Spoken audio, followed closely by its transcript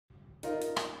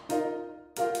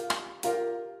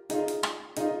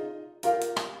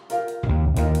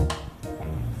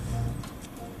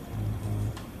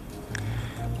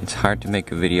hard to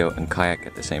make a video and kayak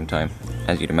at the same time,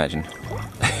 as you'd imagine.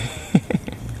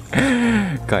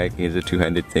 Kayaking is a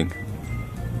two-handed thing.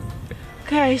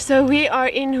 Okay, so we are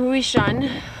in Whuyishan,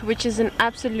 which is an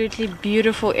absolutely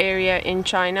beautiful area in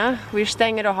China. We're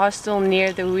staying at a hostel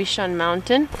near the Whuyishan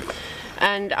mountain,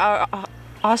 and our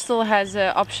hostel has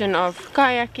an option of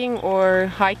kayaking or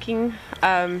hiking,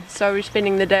 so we're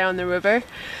spending the day on the river.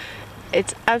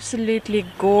 It's absolutely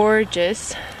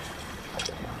gorgeous.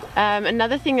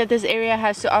 Another thing that this area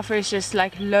has to offer is just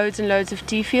like loads and loads of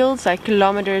tea fields, like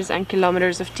kilometers and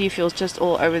kilometers of tea fields just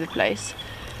all over the place.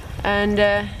 And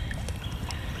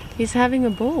he's having a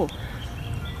ball.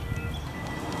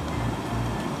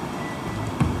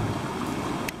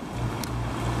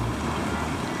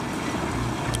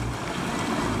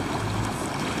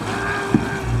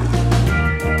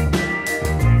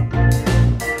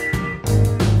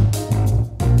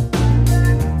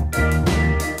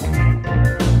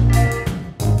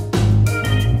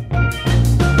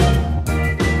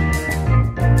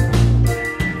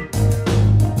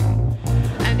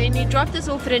 Dropped us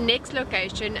off at the next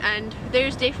location, and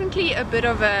there's definitely a bit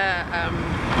of a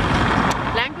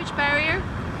language barrier,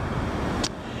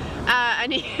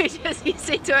 and he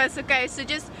said to us, okay, so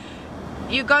just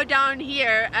you go down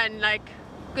here, and like,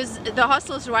 because the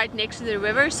hostel is right next to the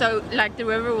river, so like the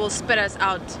river will spit us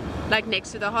out like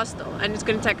next to the hostel, and it's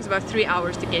going to take us about 3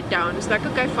 hours to get down. It's like,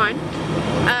 okay, fine.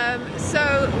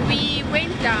 So we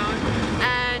went down,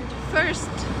 and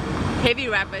first heavy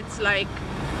rapids, like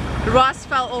Ross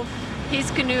fell off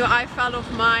his canoe, I fell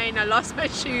off mine, I lost my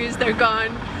shoes, they're gone.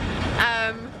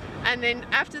 And then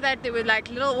after that there were like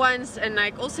little ones, and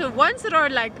like also ones that are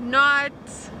like not,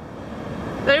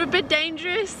 they're a bit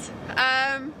dangerous.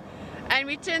 And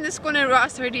we turned this corner,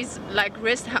 Ross heard his like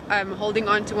wrist holding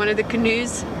on to one of the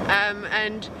canoes,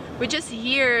 and we just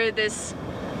hear this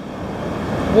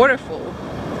waterfall,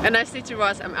 and I said to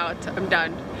Ross, I'm out, I'm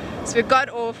done. So we got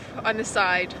off on the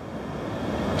side,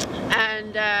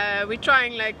 and we're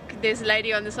trying, like, there's a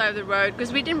lady on the side of the road,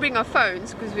 because we didn't bring our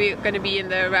phones because we're going to be in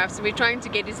the raft, so we're trying to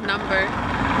get his number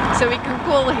so we can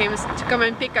call him to come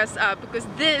and pick us up, because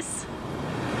this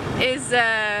is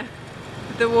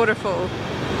the waterfall.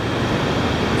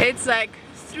 It's like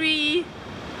 3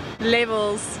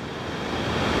 levels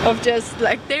of just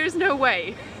like, there's no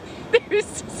way,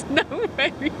 there's just no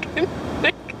way we can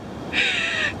like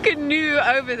canoe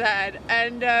over that.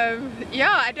 And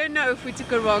yeah, I don't know if we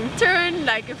took a wrong turn,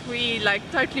 like if we like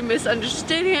totally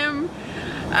misunderstood him,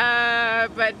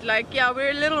 but like, yeah, we're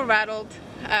a little rattled,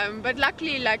 but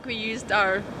luckily like we used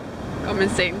our common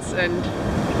sense and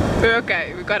we're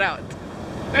okay, we got out.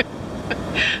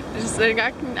 Just saying,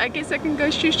 I guess I can go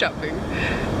shoe shopping.